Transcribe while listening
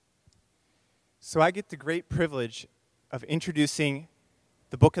So I get the great privilege of introducing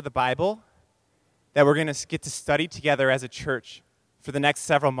the book of the Bible that we're going to get to study together as a church for the next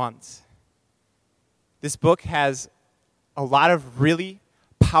several months. This book has a lot of really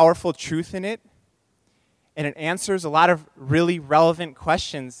powerful truth in it, and it answers a lot of really relevant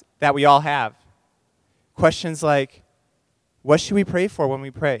questions that we all have. Questions like, what should we pray for when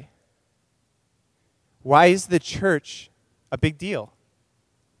we pray? Why is the church a big deal?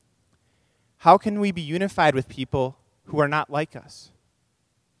 How can we be unified with people who are not like us?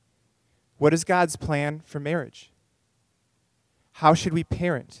 What is God's plan for marriage? How should we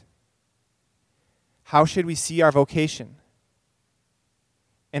parent? How should we see our vocation?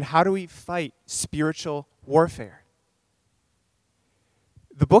 And how do we fight spiritual warfare?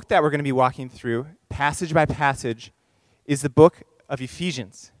 The book that we're going to be walking through, passage by passage, is the book of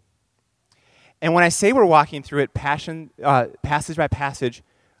Ephesians. And when I say we're walking through it passage by passage,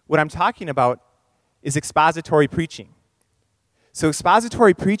 what I'm talking about is expository preaching. So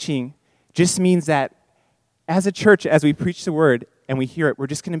expository preaching just means that as a church, as we preach the word and we hear it, we're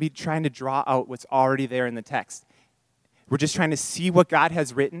just going to be trying to draw out what's already there in the text. We're just trying to see what God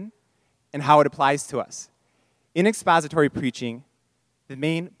has written and how it applies to us. In expository preaching, the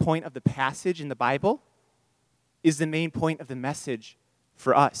main point of the passage in the Bible is the main point of the message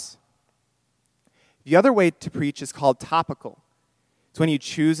for us. The other way to preach is called topical. It's when you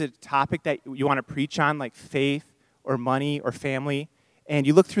choose a topic that you want to preach on, like faith or money or family, and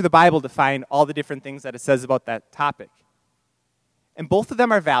you look through the Bible to find all the different things that it says about that topic. And both of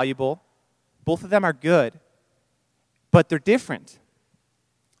them are valuable, both of them are good, but they're different.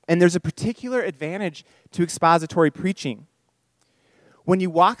 And there's a particular advantage to expository preaching. When you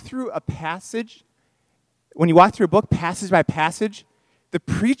walk through a book passage by passage, the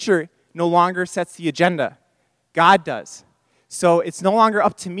preacher no longer sets the agenda. God does. So it's no longer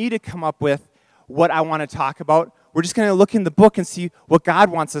up to me to come up with what I want to talk about. We're just going to look in the book and see what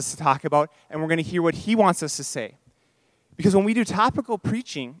God wants us to talk about, and we're going to hear what He wants us to say. Because when we do topical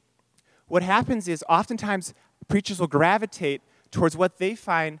preaching, what happens is oftentimes preachers will gravitate towards what they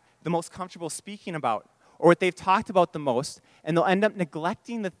find the most comfortable speaking about, or what they've talked about the most, and they'll end up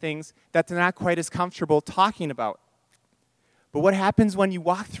neglecting the things that they're not quite as comfortable talking about. But what happens when you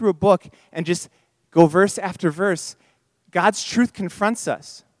walk through a book and just go verse after verse? God's truth confronts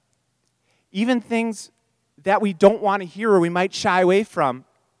us. Even things that we don't want to hear or we might shy away from,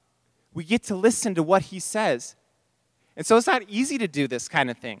 we get to listen to what He says. And so it's not easy to do this kind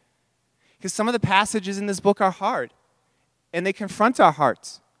of thing, because some of the passages in this book are hard, and they confront our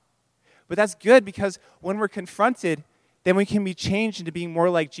hearts. But that's good, because when we're confronted, then we can be changed into being more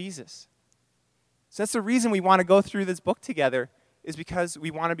like Jesus. So that's the reason we want to go through this book together, is because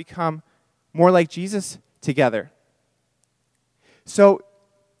we want to become more like Jesus together. So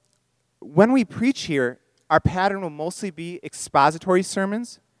when we preach here, our pattern will mostly be expository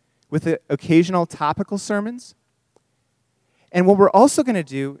sermons with occasional topical sermons. And what we're also going to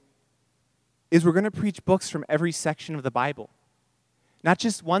do is we're going to preach books from every section of the Bible. Not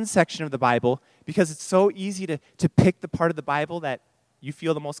just one section of the Bible, because it's so easy to pick the part of the Bible that you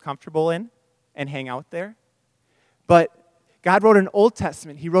feel the most comfortable in and hang out there. But God wrote an Old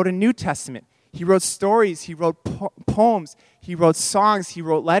Testament. He wrote a New Testament. He wrote stories. He wrote poems. He wrote songs. He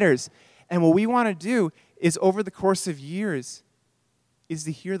wrote letters. And what we want to do is, over the course of years, is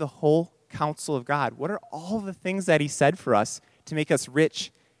to hear the whole counsel of God. What are all the things that He said for us to make us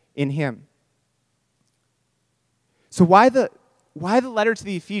rich in Him? So why the letter to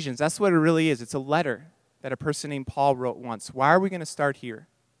the Ephesians? That's what it really is. It's a letter that a person named Paul wrote once. Why are we going to start here?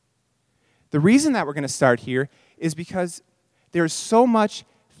 The reason that we're going to start here is because there's so much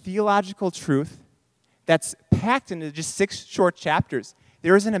theological truth that's packed into just 6 short chapters.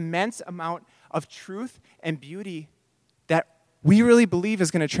 There is an immense amount of truth and beauty that we really believe is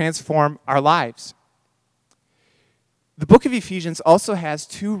going to transform our lives. The book of Ephesians also has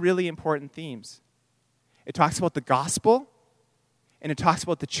 2 really important themes. It talks about the gospel, and it talks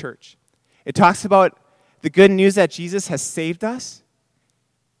about the church. It talks about the good news that Jesus has saved us,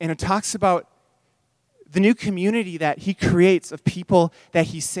 and it talks about the new community that He creates of people that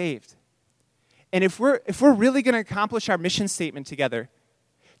He saved. And if we're really going to accomplish our mission statement together,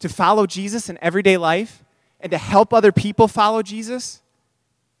 to follow Jesus in everyday life and to help other people follow Jesus,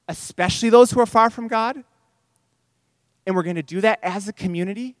 especially those who are far from God, and we're going to do that as a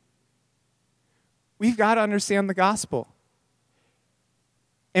community, we've got to understand the gospel.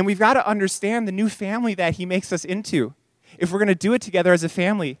 And we've got to understand the new family that He makes us into. If we're going to do it together as a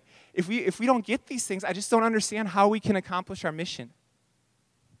family, if we don't get these things, I just don't understand how we can accomplish our mission.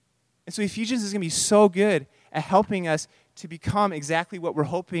 And so Ephesians is going to be so good at helping us to become exactly what we're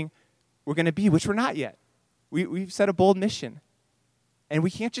hoping we're going to be, which we're not yet. We've set a bold mission. And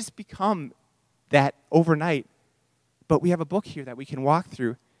we can't just become that overnight, but we have a book here that we can walk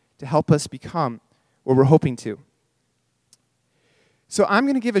through to help us become what we're hoping to. So I'm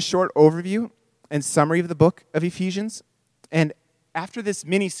going to give a short overview and summary of the book of Ephesians. And after this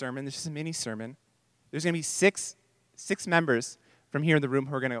mini sermon, there's going to be six members from here in the room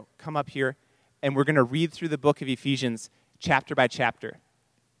who are going to come up here, and we're going to read through the book of Ephesians chapter by chapter.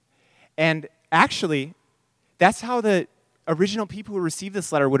 And actually, that's how the original people who received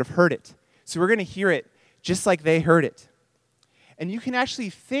this letter would have heard it. So we're going to hear it just like they heard it. And you can actually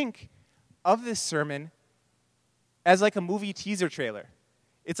think of this sermon as like a movie teaser trailer.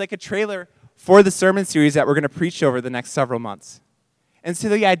 It's like a trailer for the sermon series that we're going to preach over the next several months. And so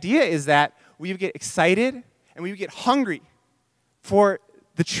the idea is that we would get excited and we would get hungry for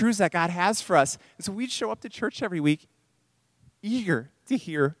the truths that God has for us. And so we'd show up to church every week eager to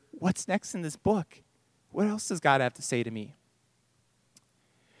hear what's next in this book. What else does God have to say to me?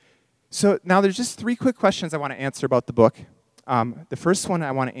 So now there's just 3 quick questions I want to answer about the book. The first one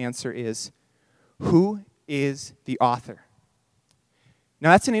I want to answer is, who is the author?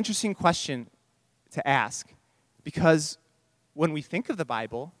 Now that's an interesting question to ask, because when we think of the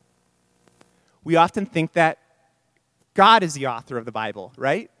Bible, we often think that God is the author of the Bible,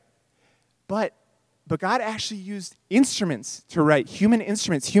 right? But God actually used instruments to write, human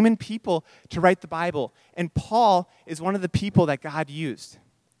instruments, human people to write the Bible. And Paul is one of the people that God used.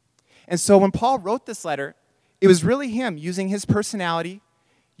 And so when Paul wrote this letter, it was really him using his personality,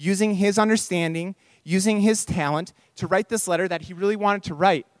 using his understanding, using his talent to write this letter that he really wanted to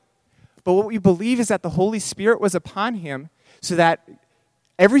write. But what we believe is that the Holy Spirit was upon him so that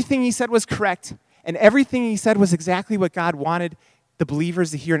everything he said was correct and everything he said was exactly what God wanted the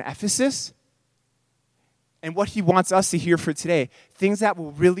believers to hear in Ephesus and what he wants us to hear for today. Things that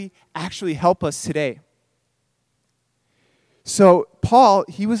will really actually help us today. So Paul,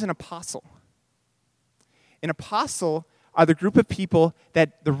 he was an apostle. An apostle are the group of people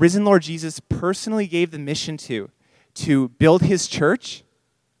that the risen Lord Jesus personally gave the mission to build his church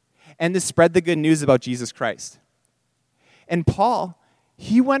and to spread the good news about Jesus Christ. And Paul,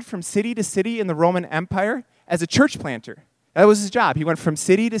 he went from city to city in the Roman Empire as a church planter. That was his job. He went from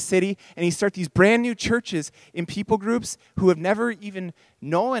city to city, and he started these brand new churches in people groups who have never even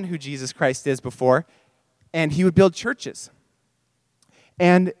known who Jesus Christ is before, and he would build churches.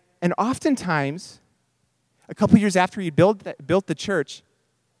 And oftentimes, a couple years after he built the church,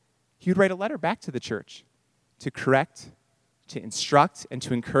 he would write a letter back to the church to correct, to instruct, and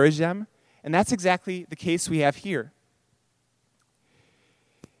to encourage them. And that's exactly the case we have here.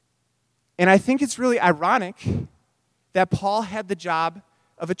 And I think it's really ironic that Paul had the job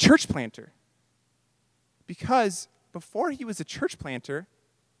of a church planter. Because before he was a church planter,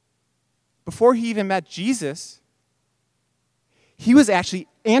 before he even met Jesus, he was actually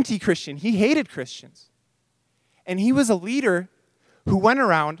anti-Christian. He hated Christians. And he was a leader who went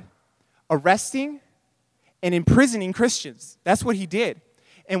around arresting and imprisoning Christians. That's what he did.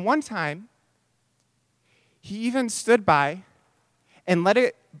 And one time, he even stood by and let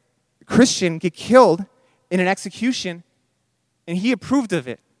a Christian get killed in an execution, and he approved of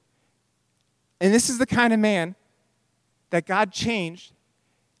it. And this is the kind of man that God changed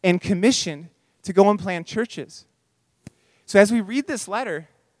and commissioned to go and plant churches. So as we read this letter,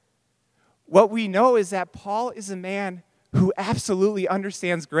 what we know is that Paul is a man who absolutely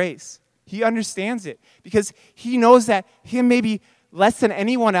understands grace. He understands it because he knows that him maybe less than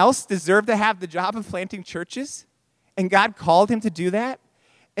anyone else deserved to have the job of planting churches, and God called him to do that.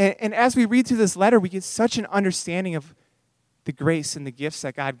 And as we read through this letter, we get such an understanding of the grace and the gifts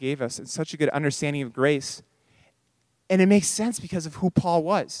that God gave us, and such a good understanding of grace. And it makes sense because of who Paul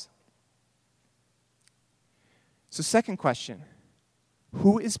was. So second question,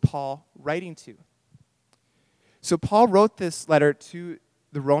 who is Paul writing to? So Paul wrote this letter to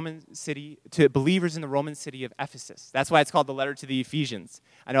the Roman city, to believers in the Roman city of Ephesus. That's why it's called the letter to the Ephesians.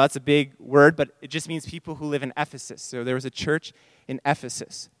 I know that's a big word, but it just means people who live in Ephesus. So there was a church in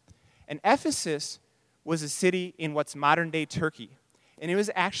Ephesus. And Ephesus was a city in what's modern-day Turkey. And it was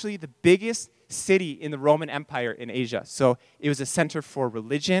actually the biggest city in the Roman Empire in Asia. So it was a center for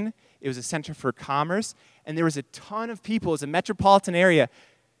religion, it was a center for commerce, and there was a ton of people. It was a metropolitan area,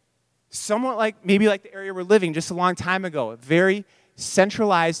 somewhat like maybe like the area we're living just a long time ago, a very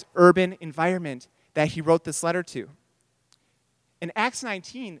centralized urban environment that he wrote this letter to. And Acts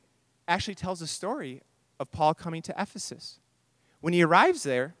 19 actually tells a story of Paul coming to Ephesus. When he arrives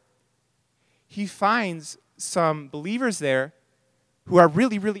there, he finds some believers there who are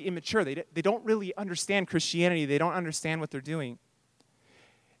really, really immature. They don't really understand Christianity. They don't understand what they're doing.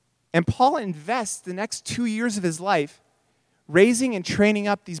 And Paul invests the next 2 years of his life raising and training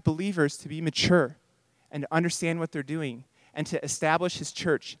up these believers to be mature and to understand what they're doing and to establish his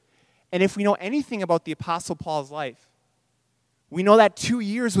church. And if we know anything about the Apostle Paul's life, we know that 2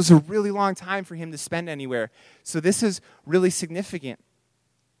 years was a really long time for him to spend anywhere. So this is really significant.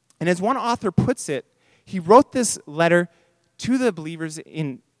 And as one author puts it, he wrote this letter to the believers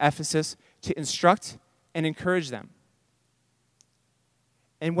in Ephesus to instruct and encourage them.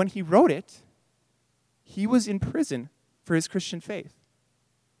 And when he wrote it, he was in prison for his Christian faith.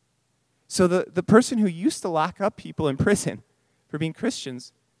 So the person who used to lock up people in prison for being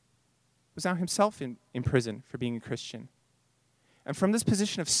Christians was now himself in prison for being a Christian. And from this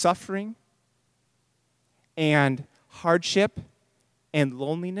position of suffering and hardship and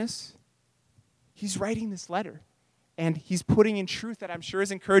loneliness, he's writing this letter. And he's putting in truth that I'm sure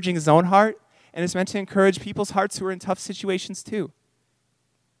is encouraging his own heart, and is meant to encourage people's hearts who are in tough situations too.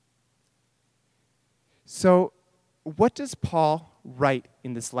 So, what does Paul write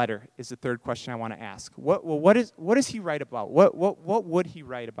in this letter is the third question I want to ask. What does he write about? What would he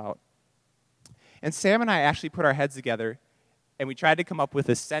write about? And Sam and I actually put our heads together, and we tried to come up with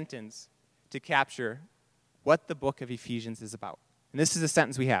a sentence to capture what the book of Ephesians is about. And this is a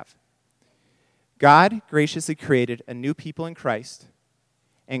sentence we have. God graciously created a new people in Christ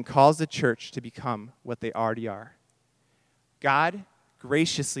and calls the church to become what they already are. God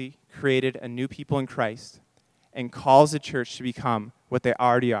graciously created a new people in Christ and calls the church to become what they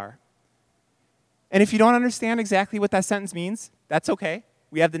already are. And if you don't understand exactly what that sentence means, that's okay.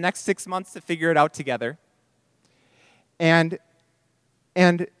 We have the next 6 months to figure it out together. And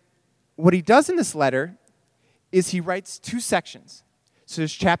what he does in this letter is he writes 2 sections. So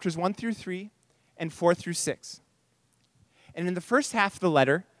there's chapters 1 through 3 and 4 through 6. And in the first half of the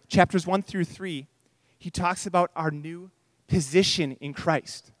letter, chapters 1 through 3, he talks about our new position in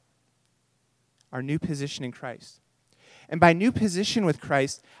Christ. Our new position in Christ. And by new position with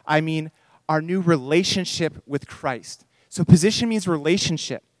Christ, I mean our new relationship with Christ. So position means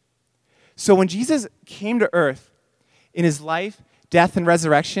relationship. So when Jesus came to earth in his life, death, and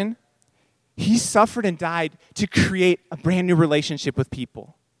resurrection, he suffered and died to create a brand new relationship with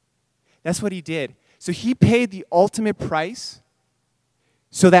people. That's what he did. So he paid the ultimate price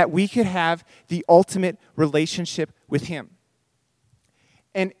so that we could have the ultimate relationship with him.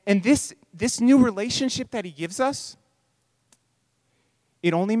 And this new relationship that he gives us,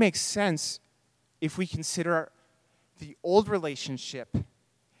 it only makes sense if we consider the old relationship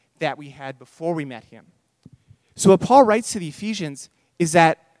that we had before we met him. So what Paul writes to the Ephesians is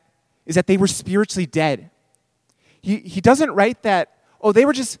that they were spiritually dead. He doesn't write that, they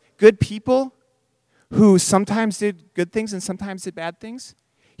were just good people who sometimes did good things and sometimes did bad things.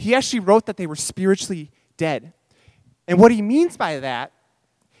 He actually wrote that they were spiritually dead. And what he means by that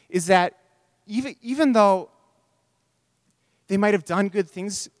is that even though they might have done good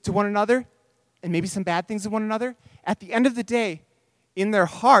things to one another and maybe some bad things to one another, at the end of the day, in their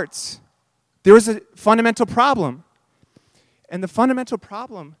hearts, there was a fundamental problem. And the fundamental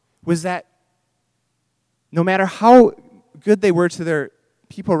problem was that no matter how good they were to their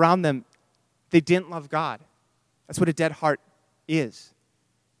people around them, they didn't love God. That's what a dead heart is.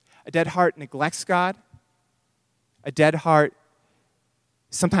 A dead heart neglects God. A dead heart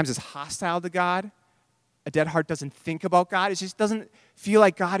sometimes is hostile to God. A dead heart doesn't think about God. It just doesn't feel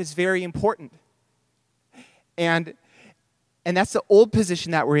like God is very important. And that's the old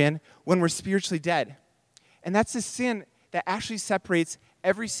position that we're in when we're spiritually dead. And that's the sin that actually separates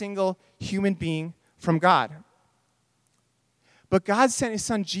every single human being from God. But God sent his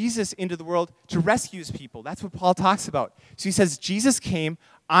son Jesus into the world to rescue his people. That's what Paul talks about. So he says Jesus came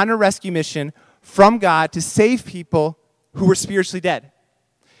on a rescue mission from God to save people who were spiritually dead.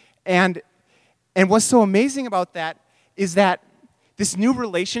 And what's so amazing about that is that this new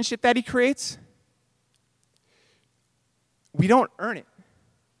relationship that he creates, we don't earn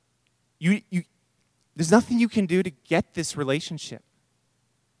it. There's nothing you can do to get this relationship.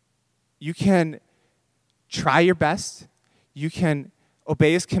 You can try your best. You can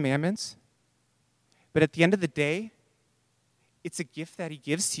obey his commandments. But at the end of the day, it's a gift that he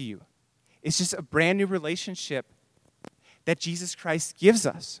gives to you. It's just a brand new relationship that Jesus Christ gives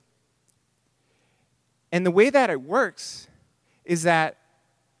us. And the way that it works is that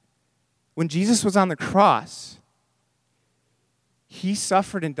when Jesus was on the cross, he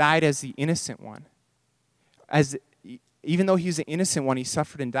suffered and died as the innocent one. Even though he was the innocent one, he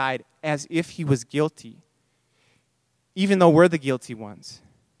suffered and died as if he was guilty, even though we're the guilty ones.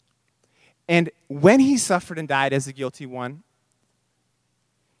 And when he suffered and died as the guilty one,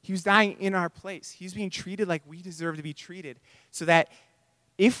 he was dying in our place. He was being treated like we deserve to be treated, so that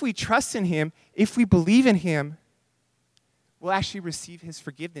if we trust in him, if we believe in him, we'll actually receive his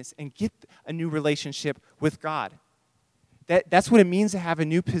forgiveness and get a new relationship with God. That's what it means to have a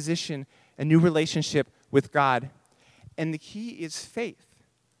new position, a new relationship with God. And the key is faith.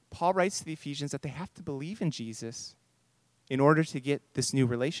 Paul writes to the Ephesians that they have to believe in Jesus in order to get this new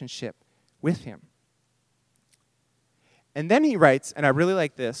relationship with him. And then he writes, and I really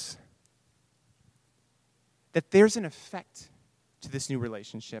like this, that there's an effect to this new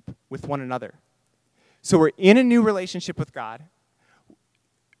relationship with one another. So we're in a new relationship with God.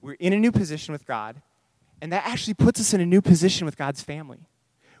 We're in a new position with God. And that actually puts us in a new position with God's family,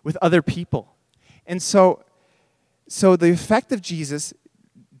 with other people. And so the effect of Jesus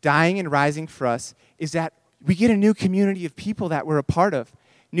dying and rising for us is that we get a new community of people that we're a part of.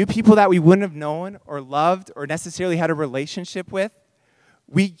 New people that we wouldn't have known or loved or necessarily had a relationship with.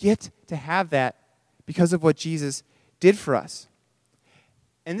 We get to have that because of what Jesus did for us.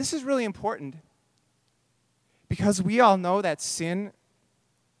 And this is really important because we all know that sin,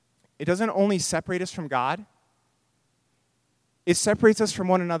 it doesn't only separate us from God, it separates us from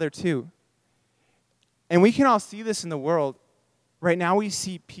one another too. And we can all see this in the world. Right now we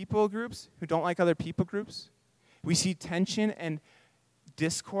see people groups who don't like other people groups. We see tension and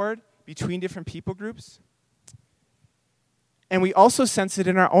discord between different people groups. And we also sense it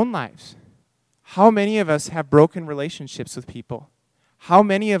in our own lives. How many of us have broken relationships with people? How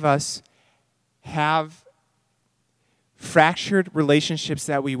many of us have fractured relationships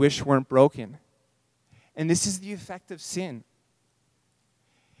that we wish weren't broken? And this is the effect of sin.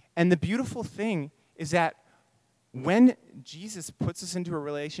 And the beautiful thing is that when Jesus puts us into a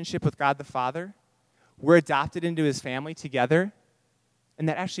relationship with God the Father, we're adopted into his family together, and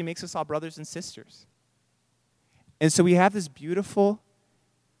that actually makes us all brothers and sisters. And so we have this beautiful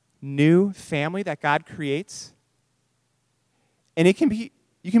new family that God creates. And you can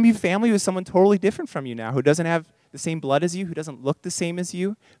be family with someone totally different from you now, who doesn't have the same blood as you, who doesn't look the same as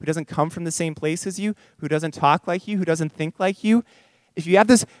you, who doesn't come from the same place as you, who doesn't talk like you, who doesn't think like you. If you have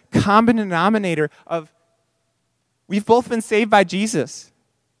this common denominator of, we've both been saved by Jesus,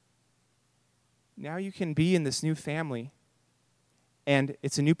 now you can be in this new family, and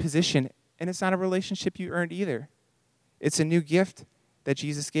it's a new position, and it's not a relationship you earned either. It's a new gift that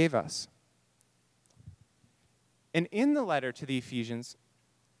Jesus gave us. And in the letter to the Ephesians,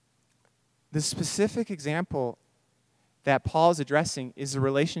 the specific example that Paul is addressing is the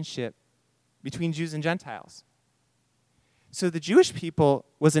relationship between Jews and Gentiles. So the Jewish people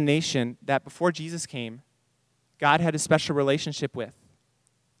was a nation that before Jesus came, God had a special relationship with.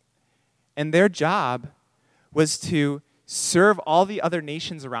 And their job was to serve all the other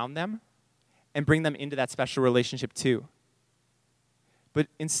nations around them and bring them into that special relationship too. But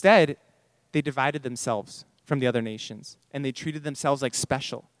instead, they divided themselves from the other nations, and they treated themselves like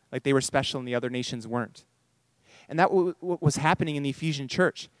special, like they were special and the other nations weren't. And that what was happening in the Ephesian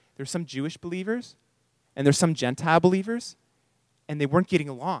church. There's some Jewish believers, and there's some Gentile believers, and they weren't getting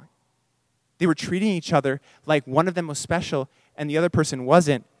along. They were treating each other like one of them was special and the other person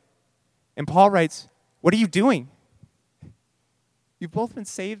wasn't. And Paul writes, what are you doing? You've both been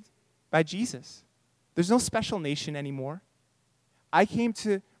saved by Jesus. There's no special nation anymore. I came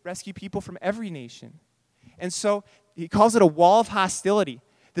to rescue people from every nation. And so he calls it a wall of hostility.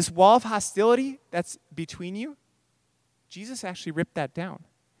 This wall of hostility that's between you, Jesus actually ripped that down.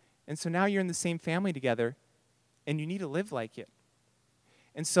 And so now you're in the same family together, and you need to live like it.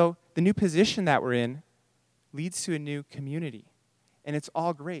 And so the new position that we're in leads to a new community. And it's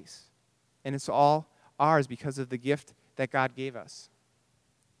all grace. And it's all ours because of the gift that God gave us.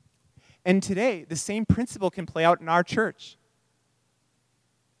 And today, the same principle can play out in our church.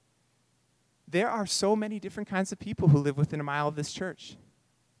 There are so many different kinds of people who live within a mile of this church.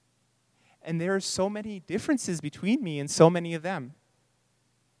 And there are so many differences between me and so many of them.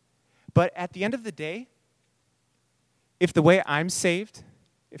 But at the end of the day, if the way I'm saved,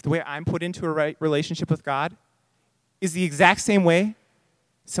 if the way I'm put into a right relationship with God is the exact same way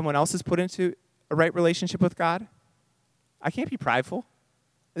someone else is put into a right relationship with God, I can't be prideful.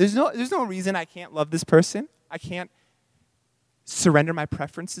 There's no reason I can't love this person. I can't surrender my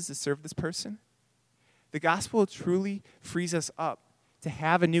preferences to serve this person. The gospel truly frees us up to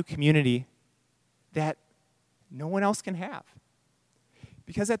have a new community that no one else can have.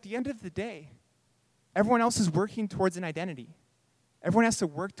 Because at the end of the day, everyone else is working towards an identity. Everyone has to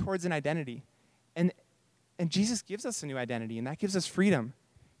work towards an identity. And Jesus gives us a new identity, and that gives us freedom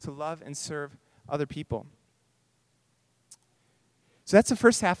to love and serve other people. So that's the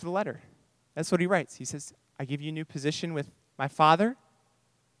first half of the letter. That's what he writes. He says, I give you a new position with my Father,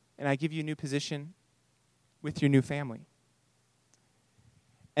 and I give you a new position with your new family.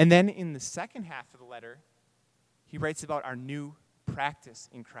 And then in the second half of the letter, he writes about our new practice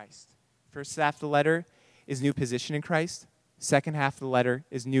in Christ. First half of the letter is new position in Christ. Second half of the letter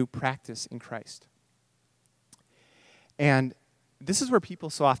is new practice in Christ. And this is where people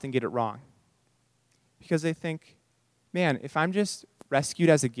so often get it wrong. Because they think, man, if I'm just rescued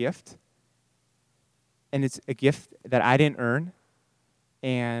as a gift, and it's a gift that I didn't earn,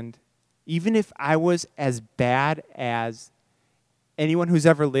 and even if I was as bad as anyone who's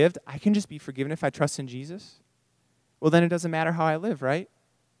ever lived, I can just be forgiven if I trust in Jesus. Well, then it doesn't matter how I live, right?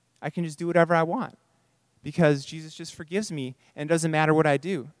 I can just do whatever I want because Jesus just forgives me, and it doesn't matter what I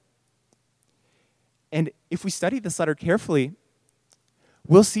do. And if we study this letter carefully,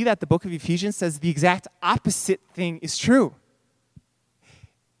 we'll see that the book of Ephesians says the exact opposite thing is true.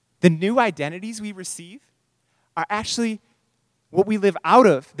 The new identities we receive are actually what we live out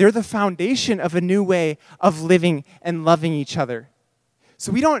of. They're the foundation of a new way of living and loving each other.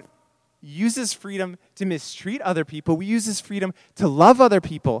 So we don't use this freedom to mistreat other people. We use this freedom to love other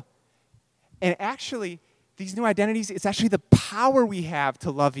people. And actually, these new identities, it's actually the power we have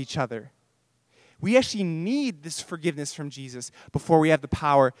to love each other. We actually need this forgiveness from Jesus before we have the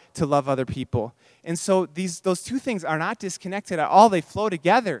power to love other people. And so those two things are not disconnected at all. They flow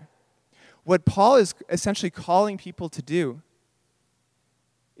together. What Paul is essentially calling people to do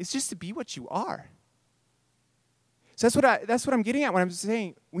is just to be what you are. So that's what I'm getting at when I'm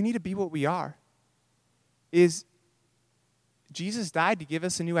saying we need to be what we are. Is Jesus died to give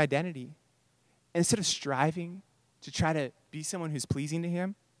us a new identity. And instead of striving to try to be someone who's pleasing to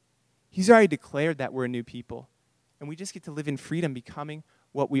him, he's already declared that we're a new people. And we just get to live in freedom, becoming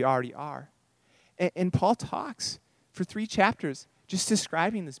what we already are. And Paul talks for 3 chapters just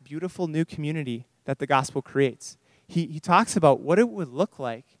describing this beautiful new community that the gospel creates. He talks about what it would look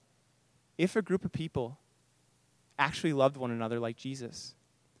like if a group of people actually loved one another like Jesus.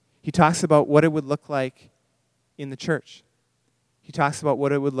 He talks about what it would look like in the church. He talks about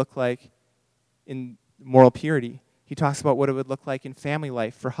what it would look like in moral purity. He talks about what it would look like in family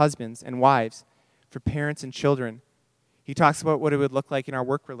life for husbands and wives, for parents and children. He talks about what it would look like in our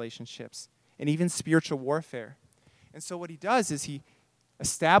work relationships and even spiritual warfare. And so what he does is he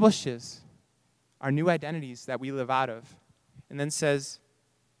establishes our new identities that we live out of and then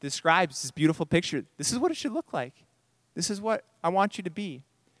describes this beautiful picture. This is what it should look like. This is what I want you to be.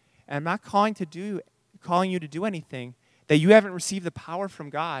 And I'm not calling you to do anything that you haven't received the power from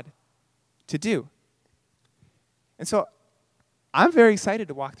God to do. And so I'm very excited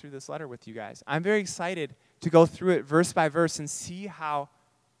to walk through this letter with you guys. I'm very excited to go through it verse by verse and see how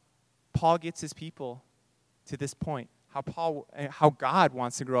Paul gets his people to this point, how God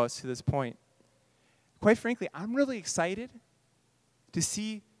wants to grow us to this point. Quite frankly, I'm really excited to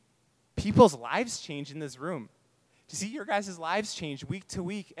see people's lives change in this room, to see your guys' lives change week to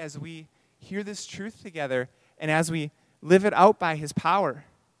week as we hear this truth together and as we live it out by his power.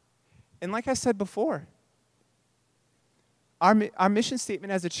 And like I said before, our mission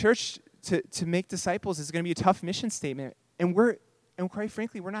statement as a church to make disciples is going to be a tough mission statement. And quite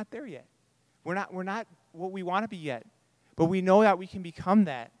frankly, we're not there yet. We're not what we want to be yet. But we know that we can become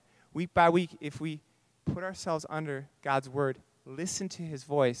that week by week if we put ourselves under God's word, listen to his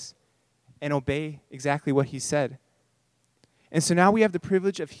voice, and obey exactly what he said. And so now we have the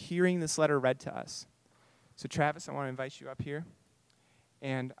privilege of hearing this letter read to us. So Travis, I want to invite you up here.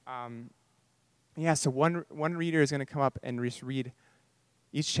 And so one reader is going to come up and just read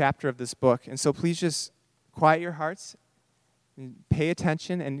each chapter of this book. And so please just quiet your hearts and pay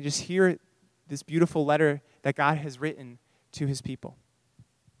attention and just hear this beautiful letter that God has written to his people.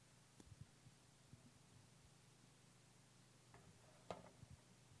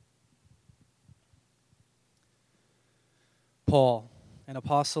 Paul, an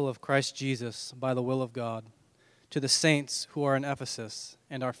apostle of Christ Jesus by the will of God, to the saints who are in Ephesus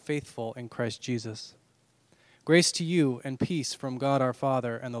and are faithful in Christ Jesus. Grace to you and peace from God our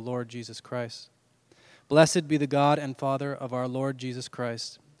Father and the Lord Jesus Christ. Blessed be the God and Father of our Lord Jesus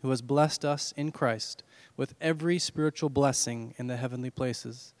Christ, who has blessed us in Christ with every spiritual blessing in the heavenly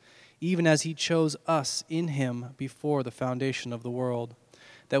places, even as he chose us in him before the foundation of the world,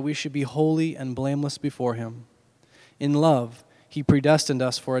 that we should be holy and blameless before him. In love, he predestined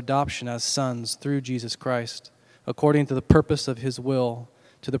us for adoption as sons through Jesus Christ, according to the purpose of his will,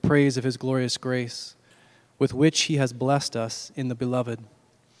 to the praise of his glorious grace, with which he has blessed us in the Beloved.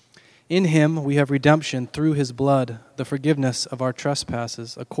 In him we have redemption through his blood, the forgiveness of our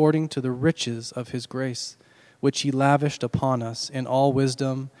trespasses, according to the riches of his grace, which he lavished upon us in all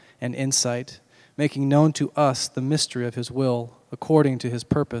wisdom and insight, making known to us the mystery of his will, according to his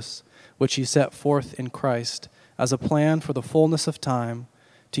purpose, which he set forth in Christ, as a plan for the fullness of time,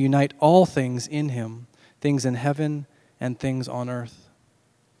 to unite all things in him, things in heaven and things on earth.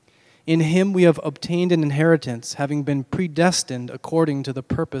 In him we have obtained an inheritance, having been predestined according to the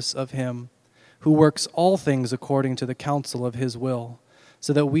purpose of him, who works all things according to the counsel of his will,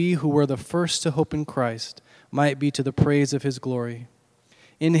 so that we who were the first to hope in Christ might be to the praise of his glory.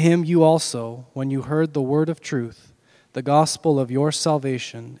 In him you also, when you heard the word of truth, the gospel of your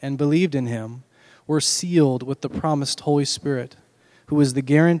salvation, and believed in him, were sealed with the promised Holy Spirit, who is the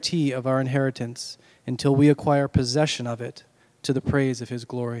guarantee of our inheritance until we acquire possession of it, to the praise of his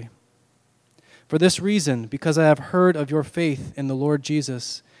glory. For this reason, because I have heard of your faith in the Lord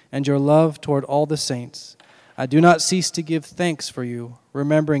Jesus and your love toward all the saints, I do not cease to give thanks for you,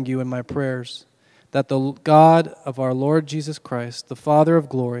 remembering you in my prayers, that the God of our Lord Jesus Christ, the Father of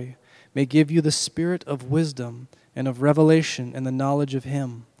glory, may give you the spirit of wisdom and of revelation in the knowledge of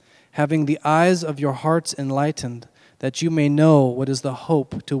him, having the eyes of your hearts enlightened, that you may know what is the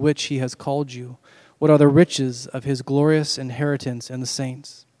hope to which he has called you, what are the riches of his glorious inheritance in the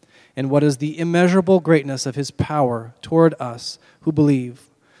saints, and what is the immeasurable greatness of his power toward us who believe,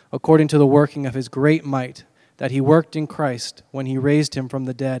 according to the working of his great might, that he worked in Christ when he raised him from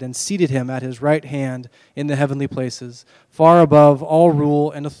the dead and seated him at his right hand in the heavenly places, far above all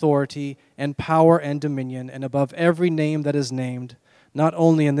rule and authority and power and dominion, and above every name that is named, not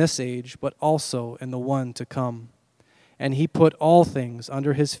only in this age, but also in the one to come. And he put all things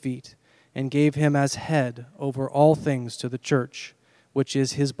under his feet, and gave him as head over all things to the church, which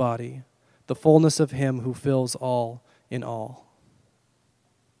is his body, the fullness of him who fills all in all.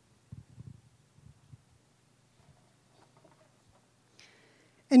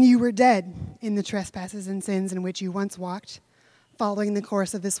 And you were dead in the trespasses and sins in which you once walked, following the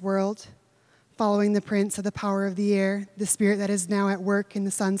course of this world, following the prince of the power of the air, the spirit that is now at work in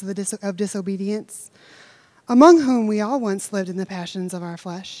the sons of disobedience, among whom we all once lived in the passions of our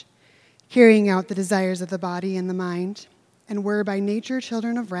flesh, carrying out the desires of the body and the mind, and were by nature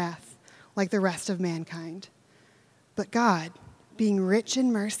children of wrath, like the rest of mankind. But God, being rich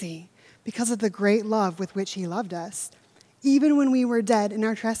in mercy, because of the great love with which he loved us, even when we were dead in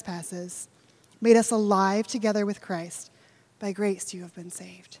our trespasses, made us alive together with Christ. By grace you have been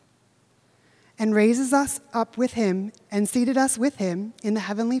saved. And raises us up with him and seated us with him in the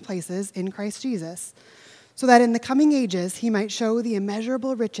heavenly places in Christ Jesus, so that in the coming ages he might show the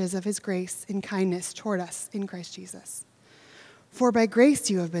immeasurable riches of his grace and kindness toward us in Christ Jesus. For by grace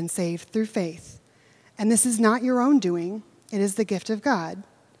you have been saved through faith, and this is not your own doing, it is the gift of God,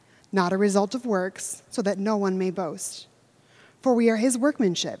 not a result of works, so that no one may boast. For we are his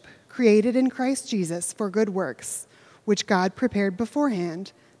workmanship, created in Christ Jesus for good works, which God prepared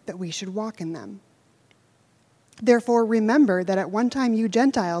beforehand that we should walk in them. Therefore remember that at one time you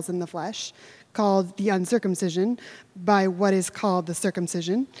Gentiles in the flesh, called the uncircumcision by what is called the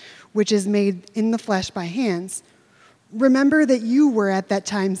circumcision, which is made in the flesh by hands, remember that you were at that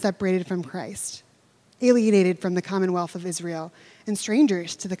time separated from Christ, alienated from the commonwealth of Israel, and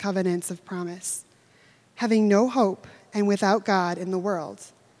strangers to the covenants of promise, having no hope and without God in the world.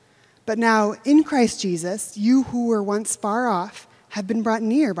 But now in Christ Jesus, you who were once far off have been brought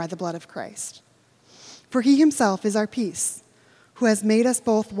near by the blood of Christ. For he himself is our peace, who has made us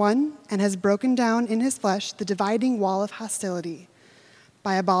both one and has broken down in his flesh the dividing wall of hostility,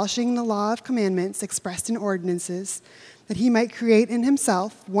 by abolishing the law of commandments expressed in ordinances, that he might create in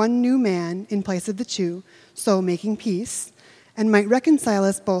himself one new man in place of the two, so making peace, and might reconcile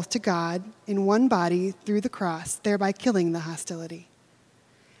us both to God in one body through the cross, thereby killing the hostility.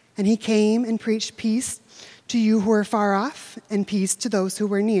 And he came and preached peace to you who are far off, and peace to those who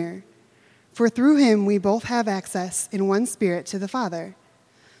were near. For through him we both have access in one spirit to the Father.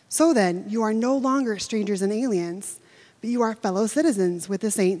 So then, you are no longer strangers and aliens, but you are fellow citizens with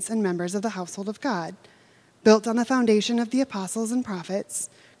the saints and members of the household of God, built on the foundation of the apostles and prophets,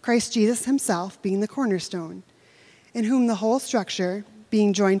 Christ Jesus himself being the cornerstone, in whom the whole structure,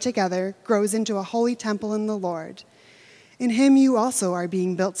 being joined together, grows into a holy temple in the Lord. In him you also are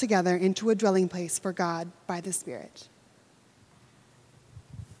being built together into a dwelling place for God by the Spirit.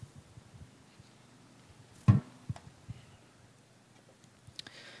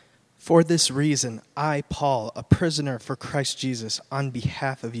 For this reason, I, Paul, a prisoner for Christ Jesus, on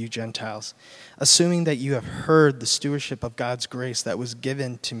behalf of you Gentiles, assuming that you have heard the stewardship of God's grace that was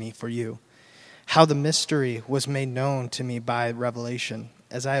given to me for you, how the mystery was made known to me by revelation,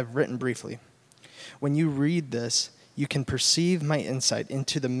 as I have written briefly. When you read this, you can perceive my insight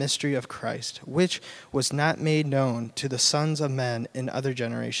into the mystery of Christ, which was not made known to the sons of men in other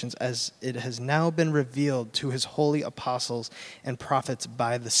generations, as it has now been revealed to his holy apostles and prophets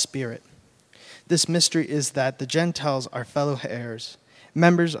by the Spirit. This mystery is that the Gentiles are fellow heirs,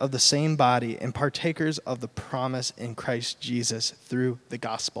 members of the same body and partakers of the promise in Christ Jesus through the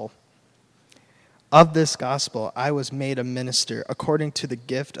gospel. Of this gospel I was made a minister according to the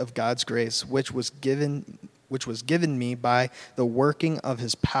gift of God's grace, which was given me by the working of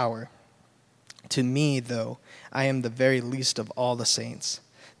his power. To me, though, I am the very least of all the saints.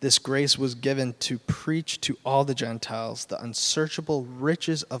 This grace was given to preach to all the Gentiles the unsearchable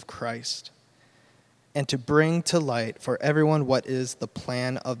riches of Christ, and to bring to light for everyone what is the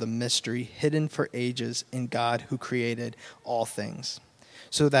plan of the mystery hidden for ages in God who created all things,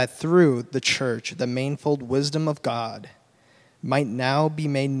 so that through the church the manifold wisdom of God might now be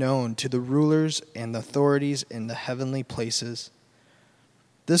made known to the rulers and the authorities in the heavenly places.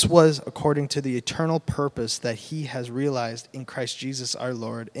 This was according to the eternal purpose that he has realized in Christ Jesus our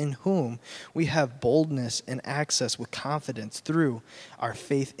Lord, in whom we have boldness and access with confidence through our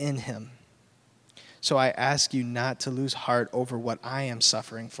faith in him. So I ask you not to lose heart over what I am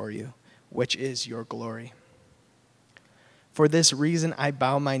suffering for you, which is your glory. For this reason I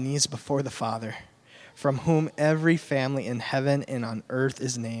bow my knees before the Father, from whom every family in heaven and on earth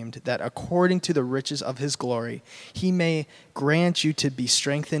is named, that according to the riches of his glory, he may grant you to be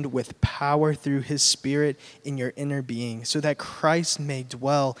strengthened with power through his Spirit in your inner being, so that Christ may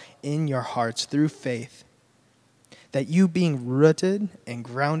dwell in your hearts through faith, that you, being rooted and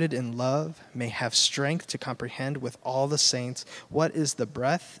grounded in love, may have strength to comprehend with all the saints what is the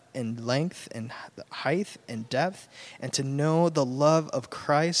breadth and length and height and depth, and to know the love of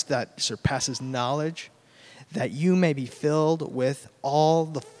Christ that surpasses knowledge, that you may be filled with all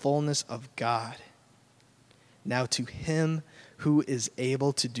the fullness of God. Now to him who is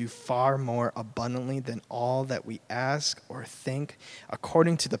able to do far more abundantly than all that we ask or think,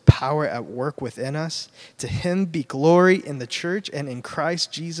 according to the power at work within us, to him be glory in the church and in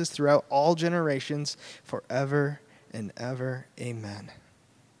Christ Jesus throughout all generations, forever and ever. Amen.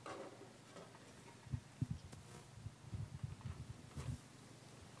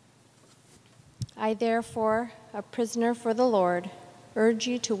 I therefore, a prisoner for the Lord, urge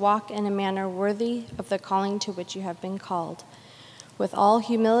you to walk in a manner worthy of the calling to which you have been called, with all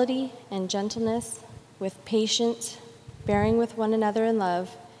humility and gentleness, with patience, bearing with one another in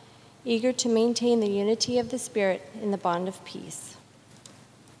love, eager to maintain the unity of the Spirit in the bond of peace.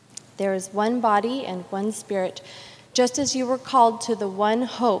 There is one body and one Spirit, just as you were called to the one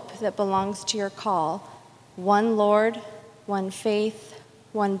hope that belongs to your call, one Lord, one faith,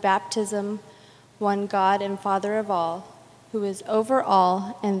 one baptism, one God and Father of all, who is over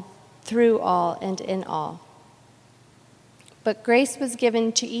all and through all and in all. But grace was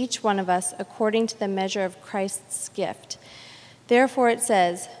given to each one of us according to the measure of Christ's gift. Therefore it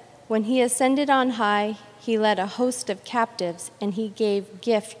says, when he ascended on high, he led a host of captives, and he gave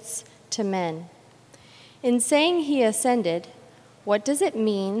gifts to men. In saying he ascended, what does it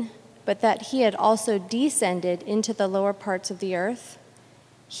mean but that he had also descended into the lower parts of the earth?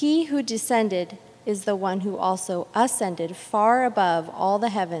 He who descended is the one who also ascended far above all the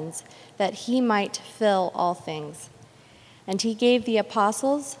heavens, that he might fill all things. And he gave the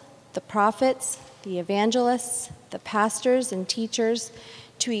apostles, the prophets, the evangelists, the pastors and teachers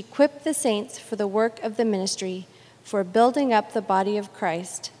to equip the saints for the work of the ministry, for building up the body of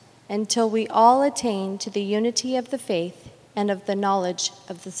Christ, until we all attain to the unity of the faith and of the knowledge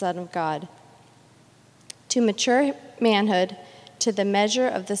of the Son of God, to mature manhood, to the measure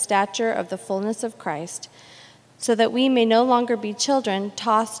of the stature of the fullness of Christ, so that we may no longer be children,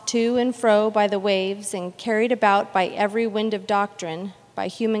 tossed to and fro by the waves and carried about by every wind of doctrine, by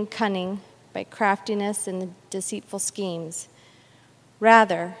human cunning, by craftiness and deceitful schemes.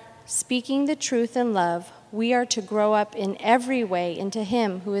 Rather, speaking the truth in love, we are to grow up in every way into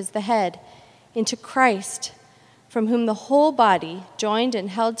him who is the head, into Christ, from whom the whole body, joined and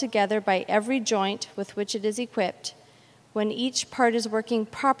held together by every joint with which it is equipped, when each part is working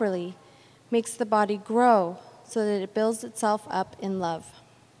properly, makes the body grow so that it builds itself up in love.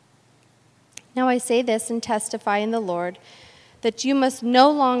 Now I say this and testify in the Lord, that you must no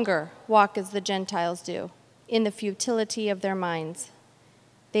longer walk as the Gentiles do, in the futility of their minds.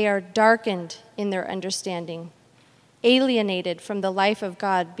 They are darkened in their understanding, alienated from the life of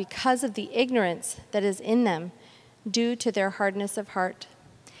God because of the ignorance that is in them due to their hardness of heart.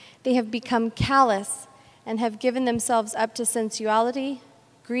 They have become callous and have given themselves up to sensuality,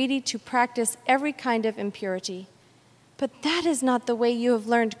 greedy to practice every kind of impurity. But that is not the way you have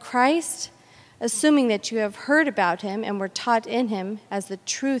learned Christ, assuming that you have heard about him and were taught in him, as the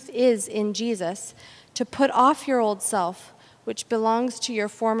truth is in Jesus, to put off your old self, which belongs to your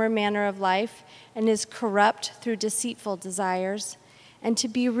former manner of life and is corrupt through deceitful desires, and to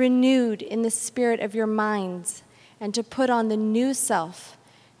be renewed in the spirit of your minds, and to put on the new self,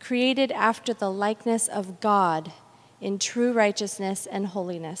 created after the likeness of God in true righteousness and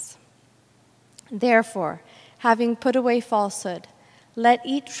holiness. Therefore, having put away falsehood, let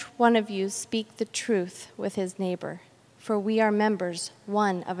each one of you speak the truth with his neighbor, for we are members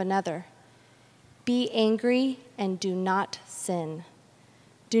one of another. Be angry and do not sin.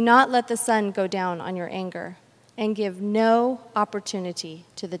 Do not let the sun go down on your anger, and give no opportunity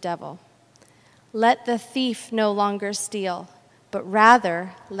to the devil. Let the thief no longer steal, but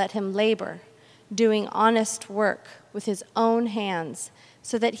rather let him labor, doing honest work with his own hands,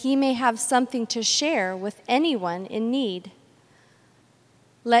 so that he may have something to share with anyone in need.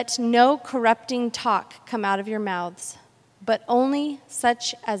 Let no corrupting talk come out of your mouths, but only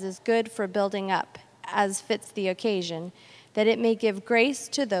such as is good for building up, as fits the occasion, that it may give grace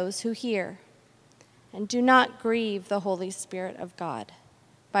to those who hear. And do not grieve the Holy Spirit of God,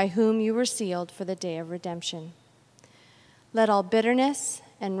 by whom you were sealed for the day of redemption. Let all bitterness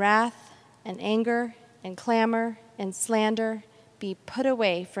and wrath and anger and clamor and slander be put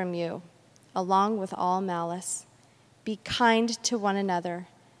away from you, along with all malice. Be kind to one another,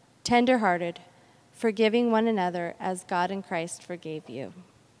 tender-hearted, forgiving one another as God in Christ forgave you.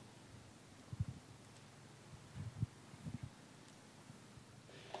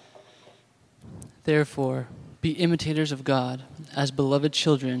 Therefore, be imitators of God as beloved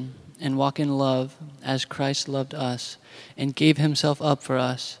children, and walk in love as Christ loved us and gave himself up for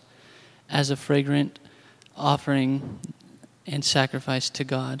us as a fragrant offering and sacrifice to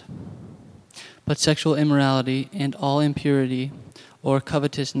God. But sexual immorality and all impurity or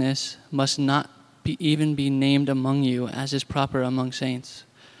covetousness must not even be named among you, as is proper among saints.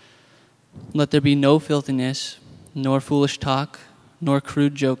 Let there be no filthiness, nor foolish talk, nor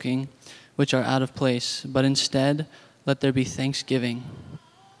crude joking, which are out of place, but instead let there be thanksgiving.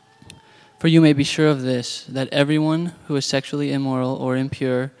 For you may be sure of this, that everyone who is sexually immoral or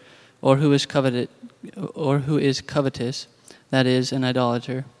impure, or who is covetous, that is, an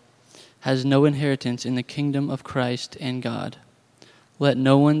idolater, has no inheritance in the kingdom of Christ and God. Let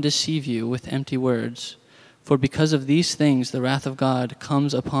no one deceive you with empty words, for because of these things the wrath of God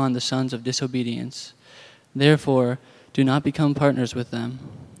comes upon the sons of disobedience. Therefore, do not become partners with them.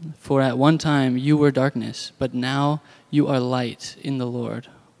 For at one time you were darkness, but now you are light in the Lord.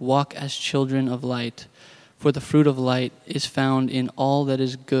 Walk as children of light, for the fruit of light is found in all that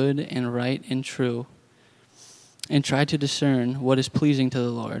is good and right and true. And try to discern what is pleasing to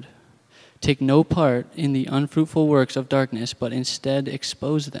the Lord. Take no part in the unfruitful works of darkness, but instead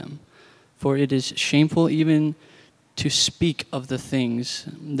expose them. For it is shameful even to speak of the things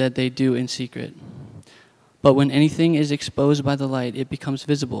that they do in secret. But when anything is exposed by the light, it becomes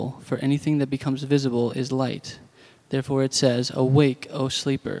visible, for anything that becomes visible is light. Therefore it says, "Awake, O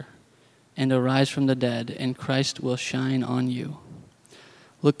sleeper, and arise from the dead, and Christ will shine on you."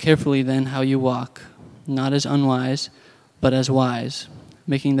 Look carefully then how you walk, not as unwise, but as wise,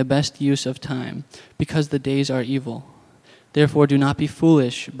 making the best use of time, because the days are evil. Therefore do not be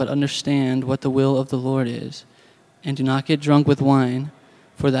foolish, but understand what the will of the Lord is. And do not get drunk with wine,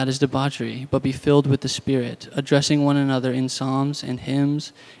 for that is debauchery, but be filled with the Spirit, addressing one another in psalms and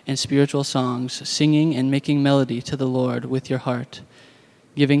hymns and spiritual songs, singing and making melody to the Lord with your heart,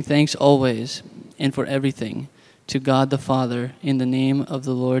 giving thanks always and for everything to God the Father in the name of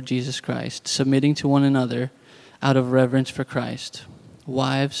the Lord Jesus Christ, submitting to one another out of reverence for Christ.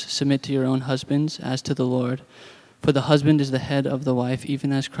 Wives, submit to your own husbands as to the Lord, for the husband is the head of the wife,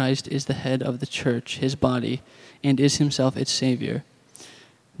 even as Christ is the head of the church, his body, and is himself its Savior.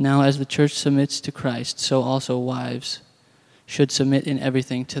 Now as the church submits to Christ, so also wives should submit in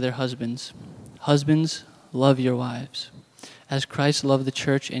everything to their husbands. Husbands, love your wives, as Christ loved the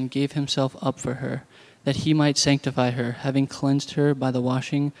church and gave himself up for her, that he might sanctify her, having cleansed her by the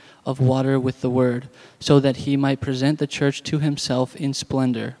washing of water with the word, so that he might present the church to himself in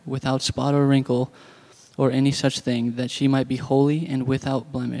splendor, without spot or wrinkle or any such thing, that she might be holy and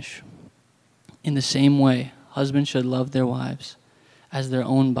without blemish. In the same way, husbands should love their wives as their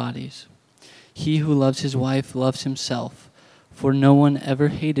own bodies. He who loves his wife loves himself, for no one ever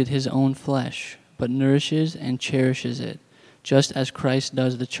hated his own flesh, but nourishes and cherishes it, just as Christ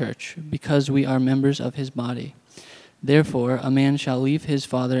does the church, because we are members of his body. Therefore, a man shall leave his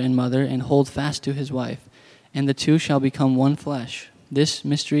father and mother and hold fast to his wife, and the two shall become one flesh. This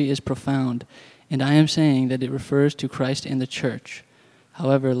mystery is profound, and I am saying that it refers to Christ and the church.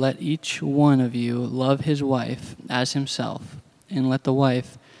 However, let each one of you love his wife as himself, and let the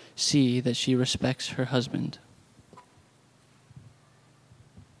wife see that she respects her husband.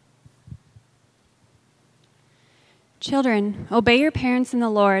 Children, obey your parents in the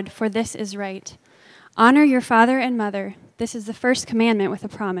Lord, for this is right. Honor your father and mother. This is the first commandment with a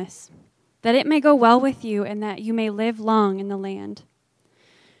promise, that it may go well with you and that you may live long in the land.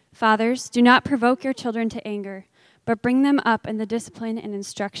 Fathers, do not provoke your children to anger, but bring them up in the discipline and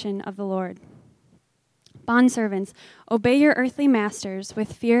instruction of the Lord. Bondservants, obey your earthly masters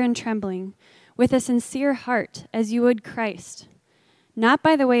with fear and trembling, with a sincere heart, as you would Christ, not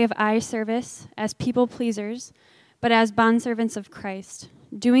by the way of eye service, as people pleasers, but as bondservants of Christ,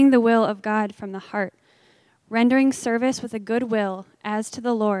 doing the will of God from the heart, rendering service with a good will as to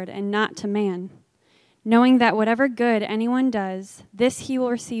the Lord and not to man, knowing that whatever good anyone does, this he will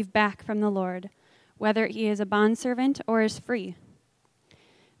receive back from the Lord, whether he is a bondservant or is free.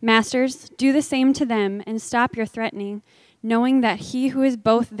 Masters, do the same to them and stop your threatening, knowing that he who is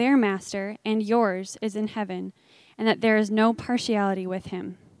both their master and yours is in heaven, and that there is no partiality with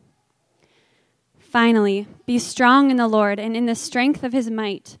him. Finally, be strong in the Lord and in the strength of his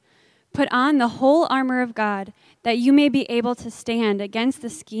might. Put on the whole armor of God, that you may be able to stand against the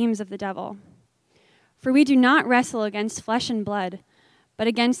schemes of the devil. For we do not wrestle against flesh and blood, but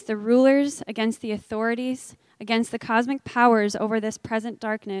against the rulers, against the authorities, against the cosmic powers over this present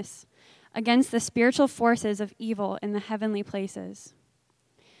darkness, against the spiritual forces of evil in the heavenly places.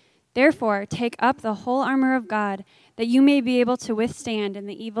 Therefore, take up the whole armor of God, that you may be able to withstand in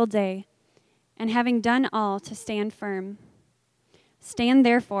the evil day, and having done all, to stand firm. Stand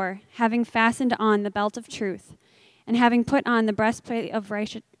therefore, having fastened on the belt of truth, and having put on the breastplate of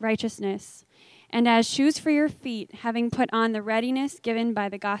righteousness, and as shoes for your feet, having put on the readiness given by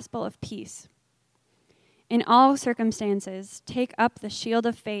the gospel of peace. In all circumstances, take up the shield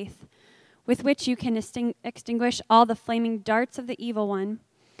of faith, with which you can extinguish all the flaming darts of the evil one,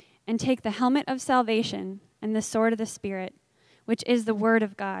 and take the helmet of salvation and the sword of the Spirit, which is the word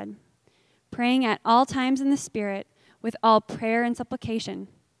of God, praying at all times in the Spirit, with all prayer and supplication.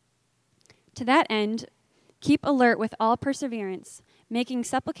 To that end, keep alert with all perseverance, making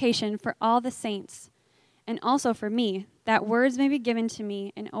supplication for all the saints, and also for me, that words may be given to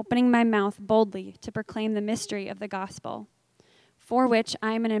me in opening my mouth boldly to proclaim the mystery of the gospel, for which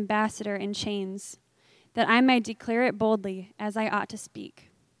I am an ambassador in chains, that I may declare it boldly as I ought to speak.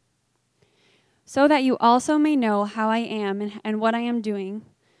 So that you also may know how I am and what I am doing,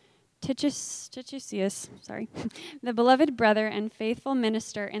 Tychicus, the beloved brother and faithful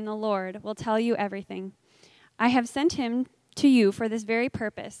minister in the Lord, will tell you everything. I have sent him to you for this very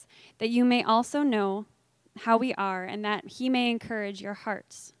purpose, that you may also know how we are, and that he may encourage your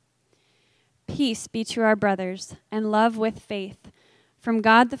hearts. Peace be to our brothers, and love with faith, from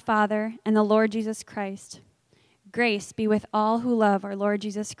God the Father and the Lord Jesus Christ. Grace be with all who love our Lord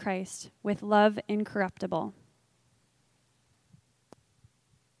Jesus Christ, with love incorruptible.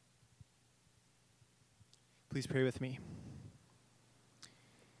 Please pray with me.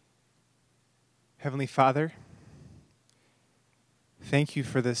 Heavenly Father, thank you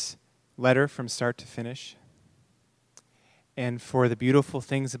for this letter from start to finish, and for the beautiful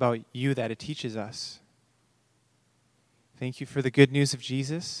things about you that it teaches us. Thank you for the good news of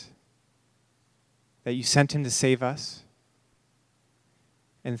Jesus, that you sent him to save us.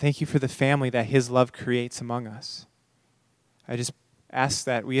 And thank you for the family that his love creates among us. I just ask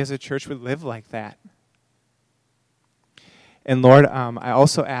that we as a church would live like that. And Lord, I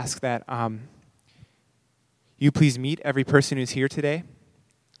also ask that you please meet every person who's here today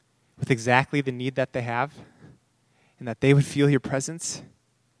with exactly the need that they have, and that they would feel your presence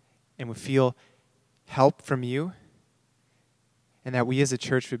and would feel help from you, and that we as a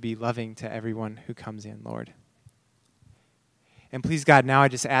church would be loving to everyone who comes in, Lord. And please, God, now I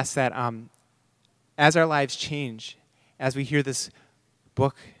just ask that as our lives change, as we hear this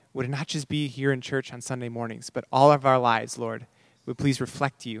book, would it not just be here in church on Sunday mornings, but all of our lives, Lord, would please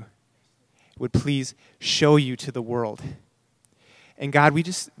reflect you, would please show you to the world. And God, we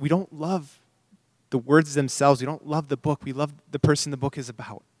don't love the words themselves. We don't love the book. We love the person the book is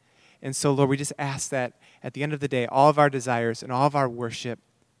about. And so, Lord, we just ask that at the end of the day, all of our desires and all of our worship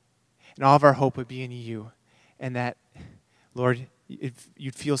and all of our hope would be in you, and that, Lord,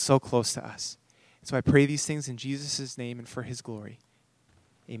 you'd feel so close to us. So I pray these things in Jesus' name and for his glory.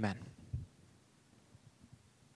 Amen.